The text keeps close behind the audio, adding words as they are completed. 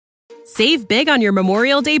Save big on your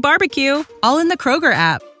Memorial Day barbecue, all in the Kroger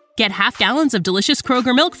app. Get half gallons of delicious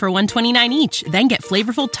Kroger milk for $1.29 each. Then get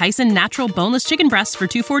flavorful Tyson natural boneless chicken breasts for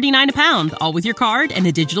 $2.49 a pound, all with your card and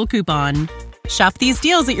a digital coupon. Shop these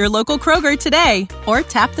deals at your local Kroger today, or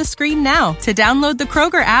tap the screen now to download the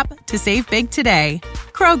Kroger app to save big today.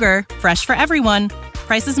 Kroger, fresh for everyone.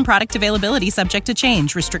 Prices and product availability subject to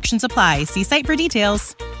change. Restrictions apply. See site for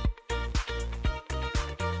details.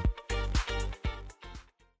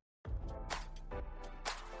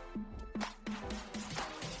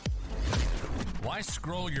 Why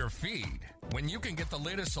scroll your feed when you can get the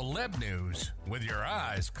latest celeb news with your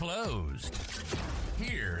eyes closed?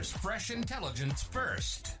 Here's fresh intelligence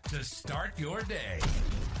first to start your day.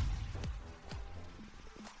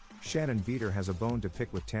 Shannon Beador has a bone to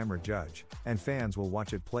pick with Tamra Judge, and fans will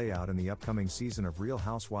watch it play out in the upcoming season of Real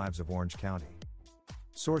Housewives of Orange County.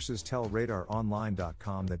 Sources tell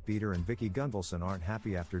RHOC that Beador and Vicki Gunvalson aren't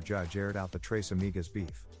happy after Judge aired out the Trace Amigas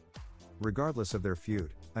beef. Regardless of their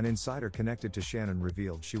feud, an insider connected to Shannon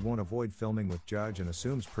revealed she won't avoid filming with Judge and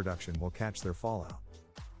assumes production will catch their fallout.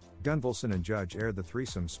 Gunvalson and Judge aired the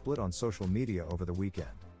threesome split on social media over the weekend.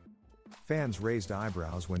 Fans raised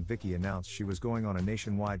eyebrows when Vicki announced she was going on a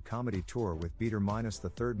nationwide comedy tour with Beador minus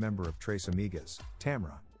the third member of Trace Amigas,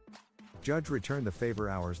 Tamra. Judge returned the favor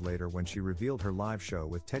hours later when she revealed her live show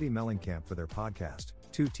with Teddy Mellencamp for their podcast,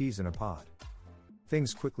 2 T's in a Pod.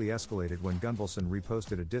 Things quickly escalated when Gunvalson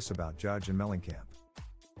reposted a diss about Judge and Mellencamp.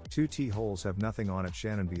 2 T-holes have nothing on at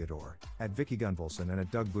Shannon Beador, at Vicki Gunvalson and at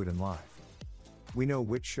Doug Budin Live. We know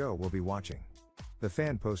which show we'll be watching. The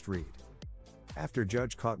fan post read. After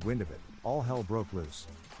Judge caught wind of it, all hell broke loose.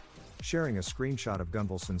 Sharing a screenshot of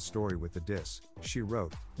Gunvalson's story with the diss, she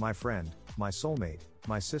wrote, "My friend, my soulmate,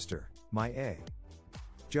 my sister, my A."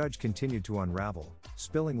 Judge continued to unravel,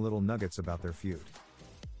 spilling little nuggets about their feud.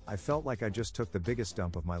 "I felt like I just took the biggest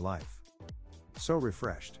dump of my life. So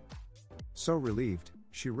refreshed. So relieved,"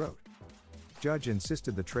 she wrote. Judge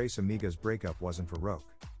insisted the Trace Amigas breakup wasn't for RHOC.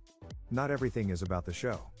 "Not everything is about the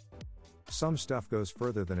show. Some stuff goes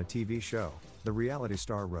further than a TV show," the reality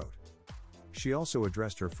star wrote. She also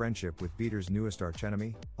addressed her friendship with Beador's newest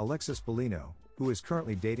archenemy, Alexis Bellino, who is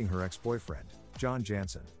currently dating her ex-boyfriend, John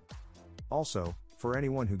Jansen. "Also, for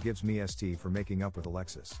anyone who gives me ST for making up with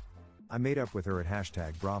Alexis. I made up with her at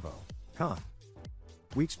 #BravoCon.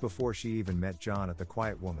 Weeks before she even met John at The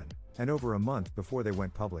Quiet Woman, and over a month before they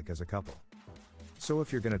went public as a couple. So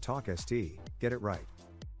if you're gonna talk ST, get it right,"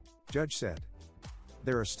 Judge said.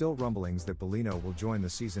 There are still rumblings that Bellino will join the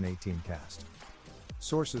season 18 cast.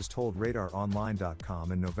 Sources told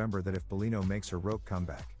RadarOnline.com in November that if Bellino makes her RHOC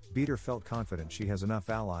comeback, Beador felt confident she has enough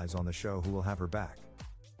allies on the show who will have her back.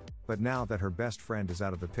 But now that her best friend is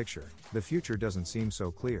out of the picture, the future doesn't seem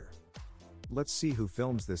so clear. "Let's see who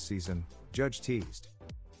films this season," Judge teased.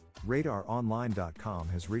 RadarOnline.com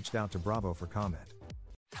has reached out to Bravo for comment.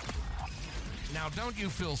 Now, don't you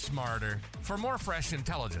feel smarter? For more fresh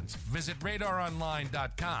intelligence, visit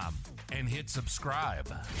RadarOnline.com and hit subscribe.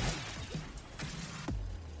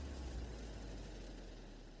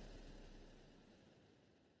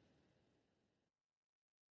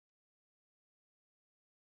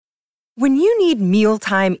 When you need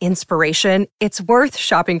mealtime inspiration, it's worth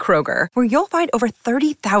shopping Kroger, where you'll find over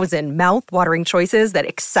 30,000 mouth-watering choices that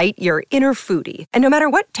excite your inner foodie. And no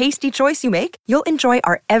matter what tasty choice you make, you'll enjoy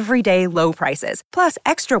our everyday low prices, plus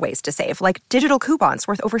extra ways to save, like digital coupons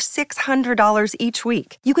worth over $600 each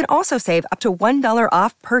week. You can also save up to $1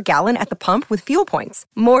 off per gallon at the pump with fuel points.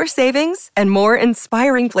 More savings and more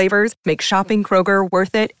inspiring flavors make shopping Kroger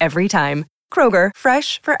worth it every time. Kroger,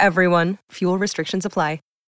 fresh for everyone. Fuel restrictions apply.